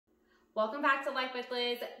Welcome back to Life with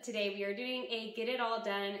Liz. Today we are doing a get it all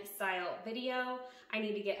done style video. I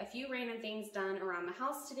need to get a few random things done around the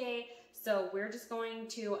house today, so we're just going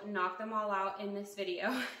to knock them all out in this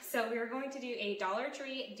video. So we're going to do a Dollar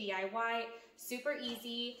Tree DIY, super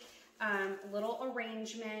easy little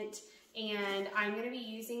arrangement, and I'm going to be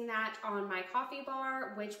using that on my coffee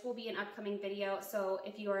bar, which will be an upcoming video. So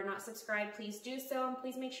if you are not subscribed, please do so, and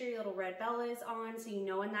please make sure your little red bell is on so you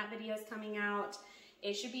know when that video is coming out.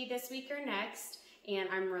 It should be this week or next, and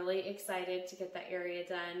I'm really excited to get that area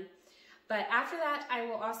done. But after that, I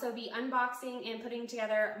will also be unboxing and putting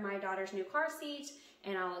together my daughter's new car seat,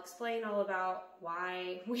 and I'll explain all about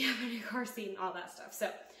why we have a new car seat and all that stuff. So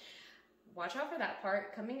watch out for that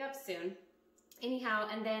part coming up soon. Anyhow,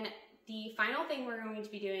 and then the final thing we're going to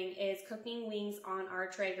be doing is cooking wings on our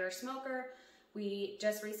Traeger smoker. We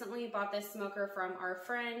just recently bought this smoker from our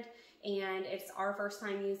friend, and it's our first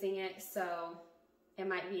time using it, so it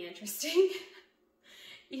might be interesting.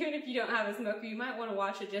 Even if you don't have a smoker, you might want to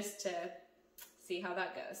watch it just to see how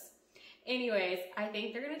that goes. Anyways, I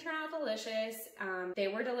think they're going to turn out delicious. They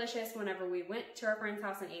were delicious whenever we went to our friend's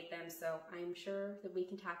house and ate them, so I'm sure that we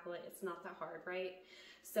can tackle it. It's not that hard, right?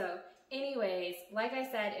 So anyways, like I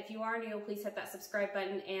said, if you are new, please hit that subscribe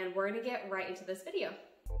button, and we're going to get right into this video.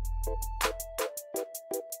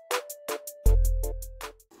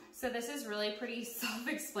 So this is really pretty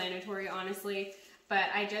self-explanatory, honestly. But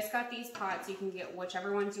I just got these pots. You can get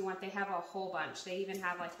whichever ones you want. They have a whole bunch. They even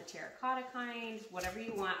have like the terracotta kind, whatever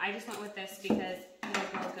you want. I just went with this because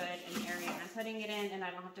it'll go good in the area I'm putting it in, and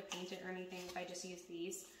I don't have to paint it or anything if I just use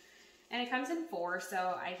these. And it comes in 4,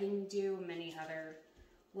 so I can do many other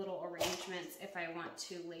little arrangements if I want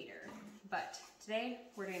to later. But today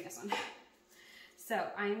we're doing this one. So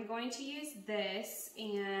I'm going to use this,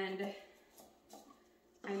 and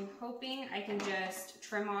I'm hoping I can just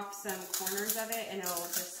trim off some corners of it and it'll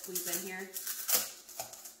just squeeze in here.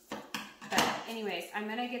 But anyways, I'm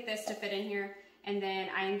gonna get this to fit in here, and then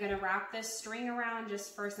I'm gonna wrap this string around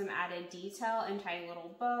just for some added detail and tie a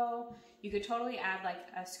little bow. You could totally add like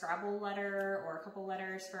a Scrabble letter or a couple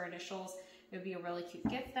letters for initials. It would be a really cute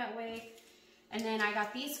gift that way. And then I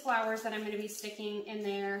got these flowers that I'm gonna be sticking in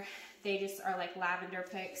there. They just are like lavender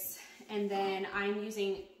picks. And then I'm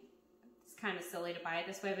using, kind of silly to buy it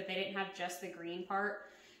this way, but they didn't have just the green part,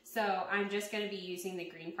 so I'm just going to be using the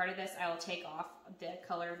green part of this. I will take off the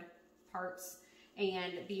colored parts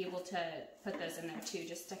and be able to put those in there too,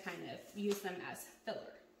 just to kind of use them as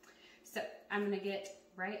filler. So I'm going to get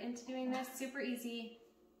right into doing this. Super easy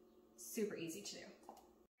to do.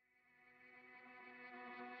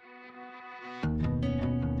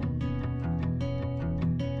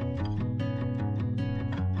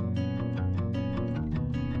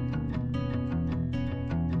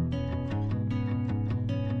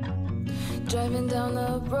 Driving down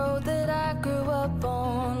the road that I grew up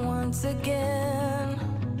on once again.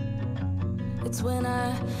 It's when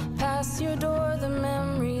I pass your door, the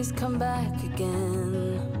memories come back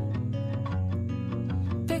again.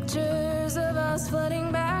 Pictures of us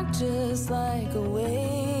flooding back just like a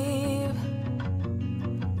wave.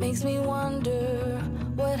 Makes me wonder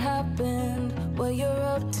what happened, what you're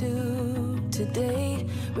up to today.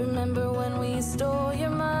 Remember when we stole your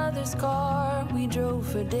mother's car, we drove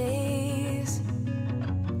for days.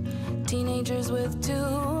 Teenagers with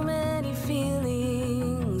too many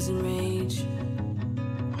feelings and rage.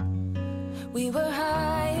 We were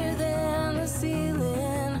higher than the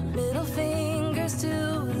ceiling, middle fingers to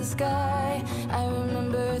the sky. I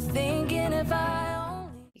remember thinking if I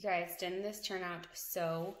only... You guys, didn't this turn out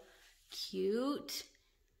so cute?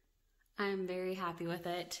 I'm very happy with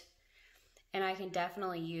it. And I can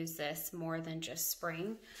definitely use this more than just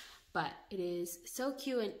spring, but it is so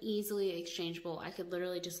cute and easily exchangeable. I could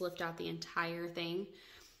literally just lift out the entire thing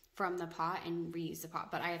from the pot and reuse the pot,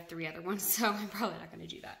 but I have 3 other ones, so I'm probably not going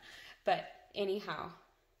to do that. But anyhow,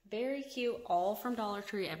 very cute, all from Dollar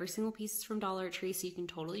Tree. Every single piece is from Dollar Tree, so you can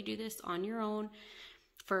totally do this on your own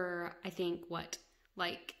for, I think, what,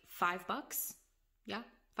 like $5? Yeah,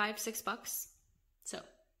 $5-6. So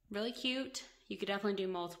really cute. You could definitely do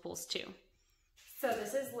multiples too. So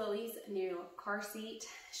this is Lily's new car seat.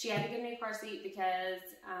 She had to get a new car seat because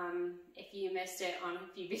if you missed it on a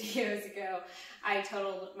few videos ago, I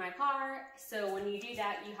totaled my car. So when you do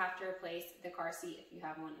that, you have to replace the car seat if you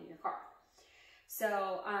have one in your car.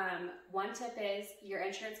 So one tip is your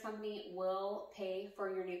insurance company will pay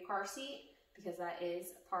for your new car seat because that is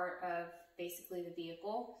part of basically the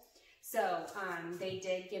vehicle. So they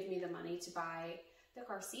did give me the money to buy the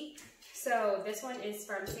car seat. So this one is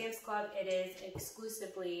from Sam's Club. It is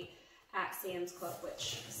exclusively at Sam's Club,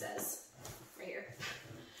 which says right here.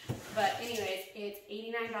 But anyways, it's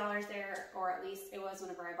 $89 there, or at least it was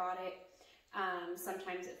whenever I bought it.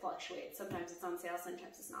 Sometimes it fluctuates. Sometimes it's on sale,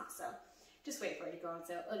 sometimes it's not. So just wait for it to go on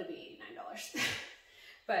sale. It'll be $89.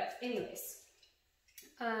 But anyways,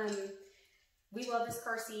 we love this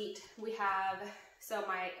car seat. We have, so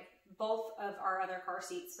both of our other car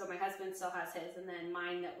seats, so my husband still has his, and then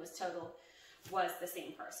mine that was totaled was the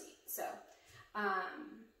same car seat. So,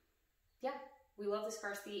 yeah, we love this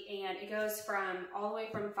car seat, and it goes from all the way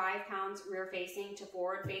from 5 pounds rear facing to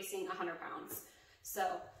forward facing 100 pounds. So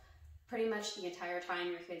pretty much the entire time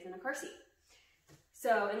your kid's in a car seat.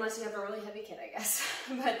 So unless you have a really heavy kid, I guess,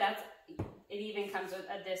 but it even comes with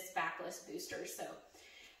this backless booster. So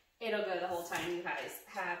it'll go the whole time you guys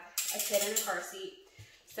have a kid in a car seat.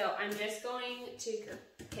 So I'm just going to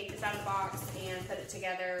take this out of the box and put it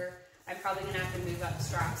together. I'm probably going to have to move up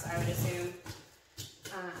straps, I would assume.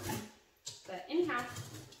 But anyhow,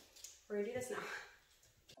 we're going to do this now.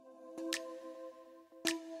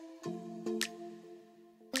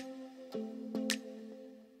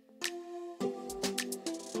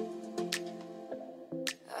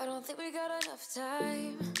 I don't think we got enough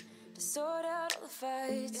time to sort out all the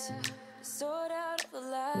fights, to sort out all the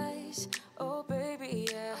lies. Oh baby,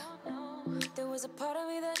 yeah. There was a part of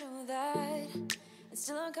me that knew that, and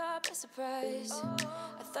still I'm caught by surprise.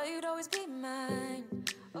 I thought you'd always be mine.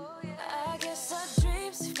 I guess our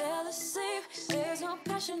dreams fell asleep. There's no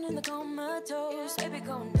passion in the comatose. Baby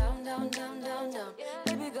going down, down, down, down, down.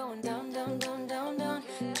 Baby going down, down, down, down, down.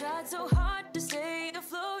 Tried so hard to stay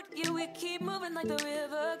afloat. Yeah, we keep moving like the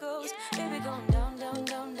river goes. Baby going down, down,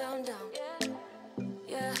 down, down, down.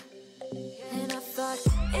 Yeah. And I thought,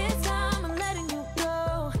 it's time I'm letting you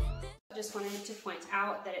go. I just wanted to point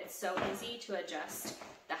out that it's so easy to adjust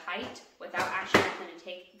the height without actually having to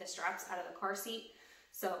take the straps out of the car seat.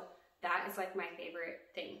 So that is like my favorite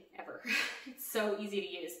thing ever. It's so easy to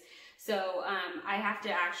use. So I have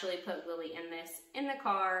to actually put Lily in this in the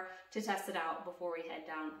car to test it out before we head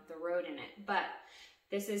down the road in it. But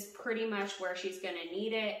this is pretty much where she's going to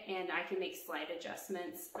need it, and I can make slight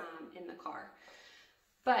adjustments in the car.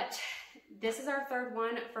 But this is our third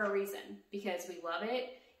one for a reason, because we love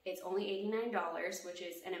it. It's only $89, which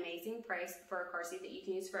is an amazing price for a car seat that you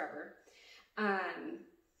can use forever.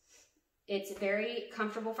 It's very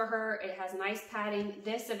comfortable for her. It has nice padding.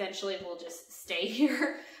 This eventually will just stay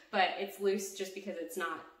here, but it's loose just because it's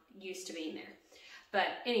not used to being there. But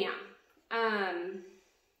anyhow,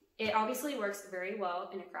 it obviously works very well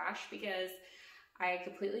in a crash, because I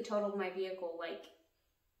completely totaled my vehicle, like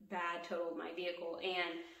bad totaled my vehicle,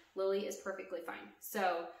 and Lily is perfectly fine.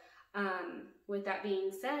 So with that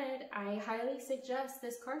being said, I highly suggest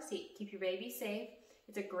this car seat. Keep your baby safe.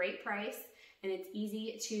 It's a great price, and it's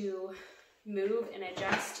easy to move and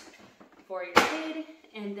adjust for your kid.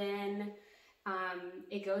 And then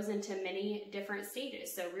it goes into many different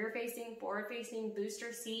stages. So rear facing, forward facing,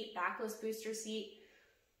 booster seat, backless booster seat.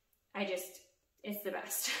 It's the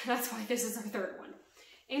best. That's why this is our third one.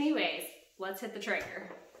 Anyways, let's hit the Traeger.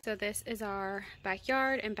 So this is our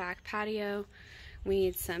backyard and back patio. We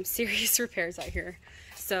need some serious repairs out here.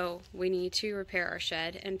 So we need to repair our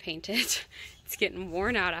shed and paint it. It's getting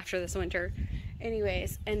worn out after this winter.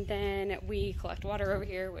 Anyways, and then we collect water over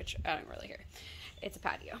here, which I don't really care. It's a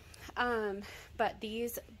patio. But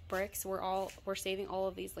these bricks, we're saving all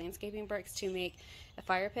of these landscaping bricks to make a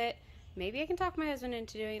fire pit. Maybe I can talk my husband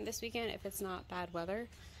into doing it this weekend if it's not bad weather.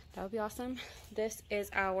 That would be awesome. This is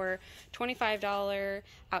our $25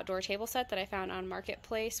 outdoor table set that I found on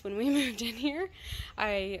Marketplace when we moved in here.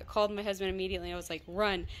 I called my husband immediately. I was like,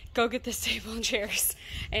 run, go get this table and chairs.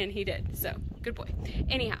 And he did, so good boy.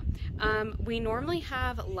 Anyhow, we normally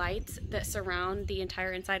have lights that surround the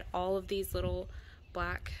entire inside. All of these little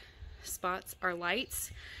black spots are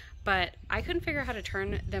lights, but I couldn't figure out how to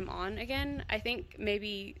turn them on again. I think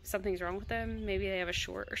maybe something's wrong with them. Maybe they have a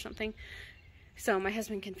short or something. So my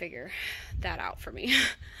husband can figure that out for me.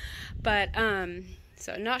 But,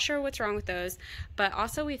 so not sure what's wrong with those. But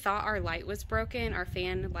also we thought our light was broken. Our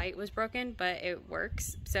fan light was broken, but it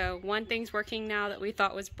works. So one thing's working now that we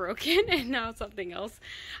thought was broken, and now something else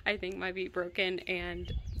I think might be broken,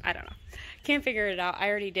 and I don't know. Can't figure it out. I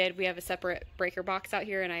already did. We have a separate breaker box out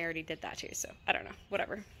here, and I already did that too. So I don't know,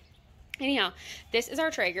 whatever. Anyhow, this is our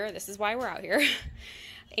Traeger. This is why we're out here.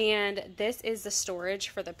 And this is the storage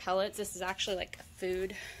for the pellets. This is actually like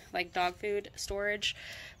food, like dog food storage.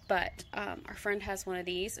 But our friend has one of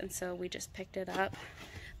these, and so we just picked it up.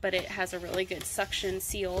 But it has a really good suction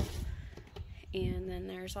seal. And then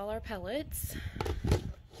there's all our pellets.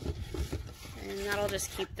 And that'll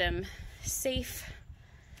just keep them safe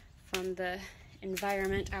from the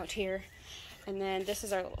environment out here. And then this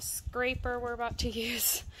is our little scraper we're about to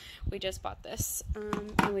use. We just bought this,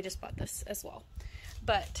 and we just bought this as well.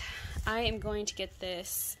 But I am going to get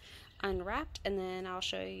this unwrapped, and then I'll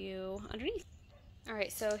show you underneath. All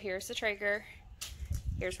right, so here's the Traeger.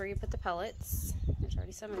 Here's where you put the pellets. There's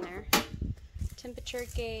already some in there. Temperature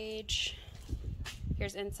gauge.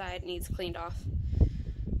 Here's inside, needs cleaned off.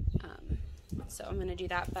 So I'm gonna do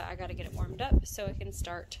that, but I gotta get it warmed up so I can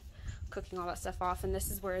start cooking all that stuff off. And this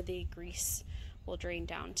is where the grease will drain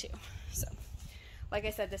down to. So, like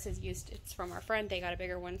I said, this is used, it's from our friend. They got a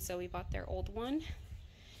bigger one, so we bought their old one.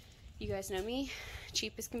 You guys know me,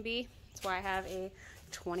 cheap as can be. That's why I have a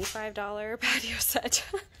 $25 patio set.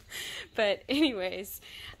 But anyways,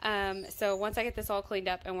 so once I get this all cleaned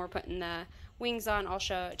up and we're putting the wings on, I'll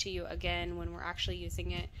show it to you again when we're actually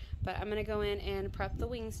using it. But I'm gonna go in and prep the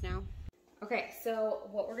wings now. Okay, so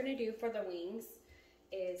what we're gonna do for the wings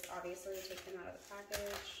is obviously take them out of the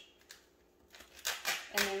package,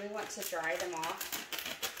 and then we want to dry them off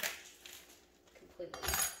completely.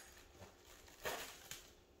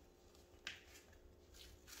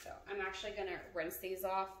 So I'm actually gonna rinse these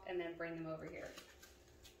off and then bring them over here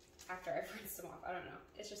after I've rinsed them off. I don't know,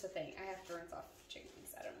 it's just a thing. I have to rinse off chicken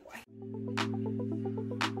wings, I don't know why.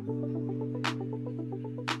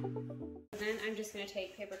 Then I'm just going to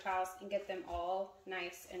take paper towels and get them all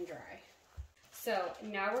nice and dry. So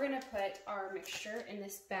now we're going to put our mixture in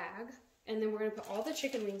this bag, and then we're going to put all the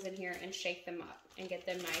chicken wings in here and shake them up and get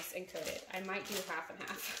them nice and coated. I might do half and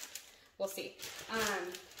half. We'll see.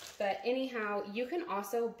 But anyhow, you can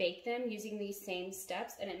also bake them using these same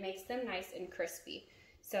steps, and it makes them nice and crispy.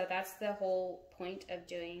 So that's the whole point of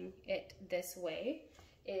doing it this way,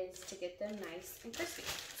 is to get them nice and crispy.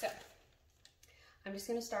 So I'm just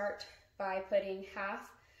going to start by putting I'm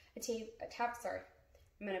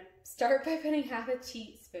going to start by putting half a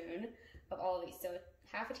teaspoon of all of these. So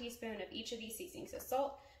half a teaspoon of each of these seasonings. So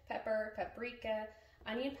salt, pepper, paprika,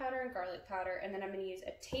 onion powder, and garlic powder. And then I'm going to use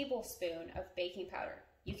a tablespoon of baking powder.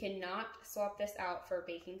 You cannot swap this out for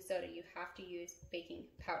baking soda. You have to use baking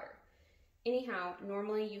powder. Anyhow,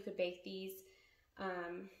 normally you could bake these,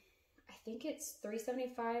 I think it's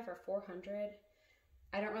 $375 or $400.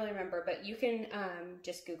 I don't really remember, but you can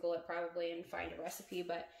just Google it probably and find a recipe.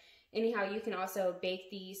 But anyhow, you can also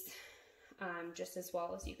bake these just as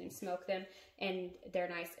well as you can smoke them, and they're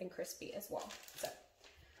nice and crispy as well. So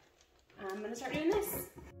I'm gonna start doing this.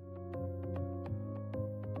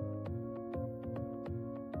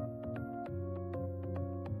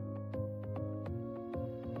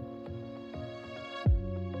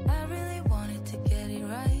 I really wanted to get it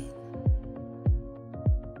right.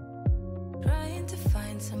 Trying to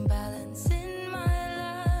find some balance in my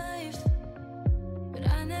life, but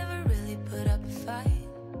I never really put up a fight.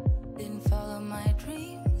 Didn't follow my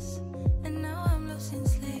dreams, and now I'm losing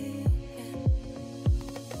sleep.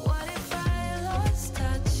 What if I lost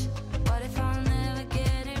touch? What if I'll never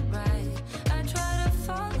get it right? I try to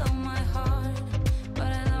follow my heart, but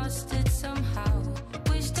I lost it somehow.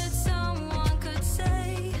 Wish that someone could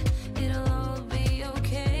say it'll all be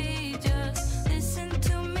okay. Just listen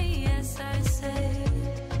to me as I say.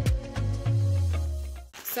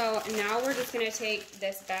 So now we're just gonna take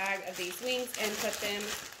this bag of these wings and put them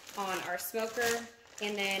on our smoker,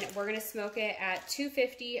 and then we're gonna smoke it at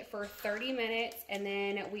 250 for 30 minutes, and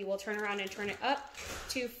then we will turn around and turn it up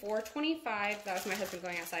to 425. That was my husband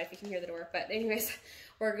going outside if you can hear the door, but anyways,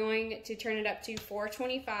 we're going to turn it up to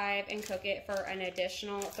 425 and cook it for an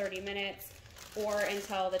additional 30 minutes or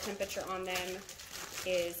until the temperature on them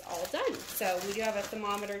is all done. So we do have a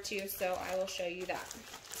thermometer too, so I will show you that.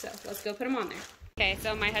 So let's go put them on there. Okay,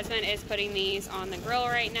 so my husband is putting these on the grill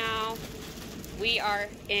right now. We are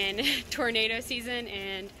in tornado season,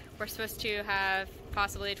 and we're supposed to have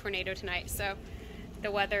possibly a tornado tonight. So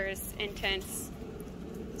the weather is intense,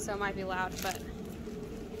 so it might be loud, but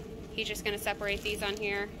he's just gonna separate these on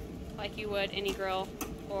here like you would any grill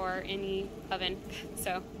or any oven.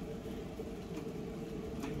 So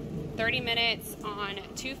 30 minutes on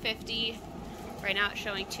 250. Right now it's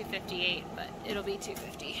showing 258, but it'll be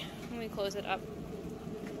 250. Let me close it up.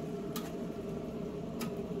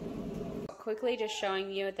 Quickly just showing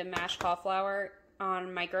you the mashed cauliflower.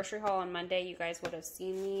 On my grocery haul on Monday, you guys would have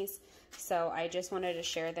seen these, so I just wanted to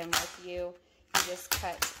share them with you. You just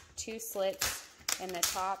cut 2 slits in the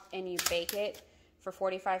top and you bake it for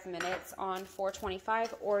 45 minutes on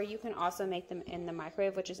 425, or you can also make them in the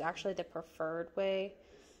microwave, which is actually the preferred way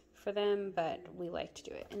for them, but we like to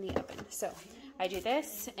do it in the oven. So I do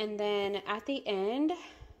this, and then at the end,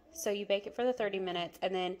 so you bake it for the 30 minutes,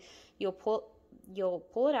 and then you'll pull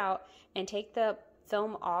it out and take the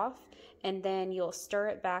film off, and then you'll stir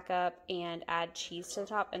it back up and add cheese to the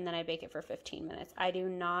top, and then I bake it for 15 minutes. I do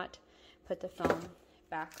not put the film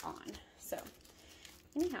back on. So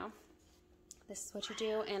anyhow, this is what you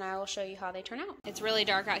do, and I will show you how they turn out. It's really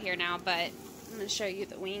dark out here now, but I'm going to show you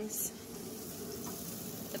the wings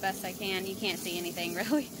the best I can. You can't see anything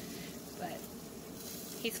really, but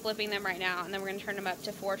he's flipping them right now, and then we're going to turn them up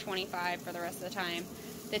to 425 for the rest of the time.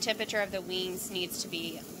 The temperature of the wings needs to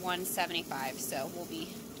be 175, so we'll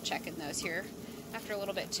be checking those here after a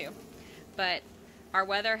little bit too. But our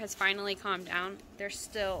weather has finally calmed down. There's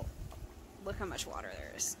still, look how much water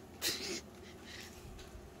there is.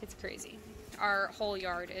 It's crazy. Our whole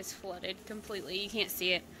yard is flooded completely. You can't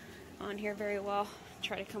see it on here very well.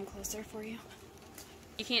 Try to come closer for you.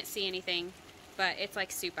 You can't see anything, but it's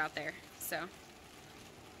like soup out there, so.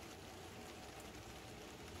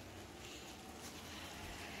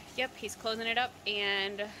 Yep, he's closing it up,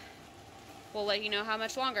 and we'll let you know how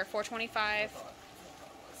much longer. 425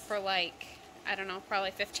 for like, I don't know,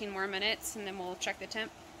 probably 15 more minutes, and then we'll check the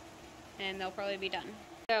temp, and they'll probably be done.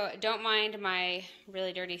 So don't mind my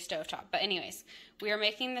really dirty stovetop. But anyways, we are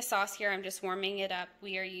making the sauce here. I'm just warming it up.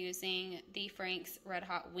 We are using the Frank's Red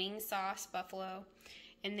Hot Wing Sauce, Buffalo,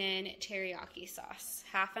 and then teriyaki sauce,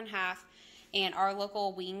 half and half. And our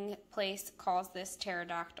local wing place calls this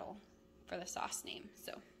pterodactyl for the sauce name.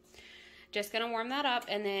 So just gonna warm that up,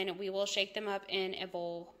 and then we will shake them up in a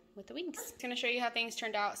bowl with the wings. I'm gonna show you how things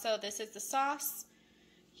turned out. So this is the sauce.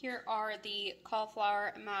 Here are the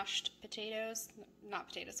cauliflower mashed potatoes. Not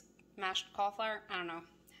potatoes, mashed cauliflower. I don't know,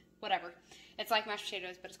 whatever. It's like mashed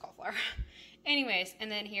potatoes, but it's cauliflower. Anyways, and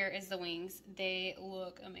then here is the wings. They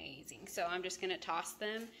look amazing. So I'm just gonna toss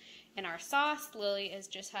them in our sauce. Lily is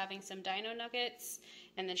just having some dino nuggets,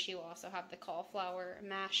 and then she will also have the cauliflower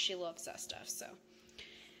mash. She loves that stuff, so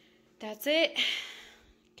that's it.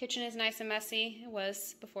 Kitchen is nice and messy. It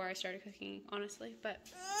was before I started cooking, honestly, but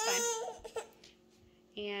it's fine.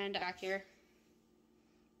 And back here,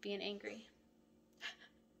 being angry.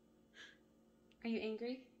 Are you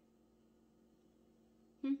angry?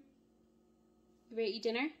 You ready to eat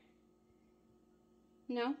dinner?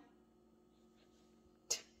 No?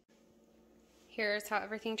 Here's how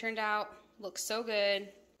everything turned out. Looks so good.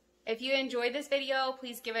 If you enjoyed this video,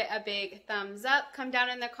 please give it a big thumbs up. Come down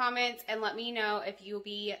in the comments and let me know if you'll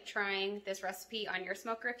be trying this recipe on your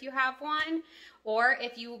smoker if you have one, or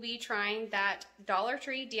if you will be trying that Dollar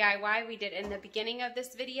Tree DIY we did in the beginning of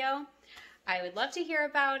this video. I would love to hear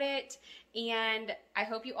about it, and I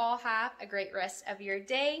hope you all have a great rest of your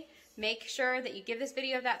day. Make sure that you give this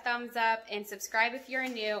video that thumbs up and subscribe if you're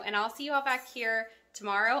new, and I'll see you all back here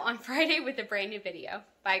tomorrow on Friday with a brand new video.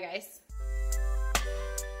 Bye guys.